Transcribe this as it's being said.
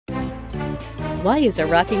Why is a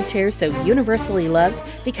rocking chair so universally loved?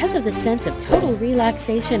 Because of the sense of total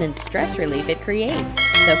relaxation and stress relief it creates.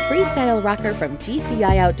 The Freestyle Rocker from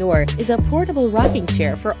GCI Outdoor is a portable rocking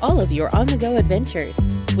chair for all of your on-the-go adventures.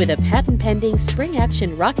 With a patent-pending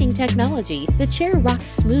spring-action rocking technology, the chair rocks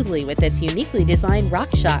smoothly with its uniquely designed rock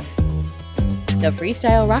shocks. The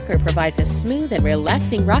Freestyle Rocker provides a smooth and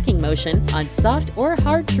relaxing rocking motion on soft or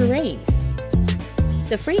hard terrains.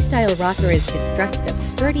 The Freestyle Rocker is constructed of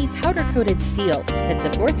sturdy, powder-coated steel that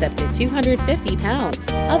supports up to 250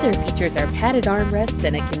 pounds. Other features are padded armrests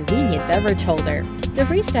and a convenient beverage holder. The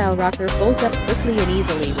Freestyle Rocker folds up quickly and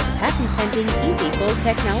easily with patent-pending Easy Fold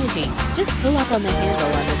technology. Just pull up on the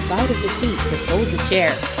handle on the side of the seat to fold the chair.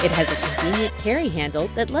 It has a convenient carry handle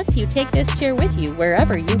that lets you take this chair with you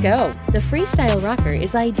wherever you go. The Freestyle Rocker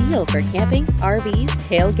is ideal for camping, RVs,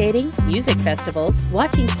 tailgating, music festivals,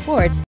 watching sports,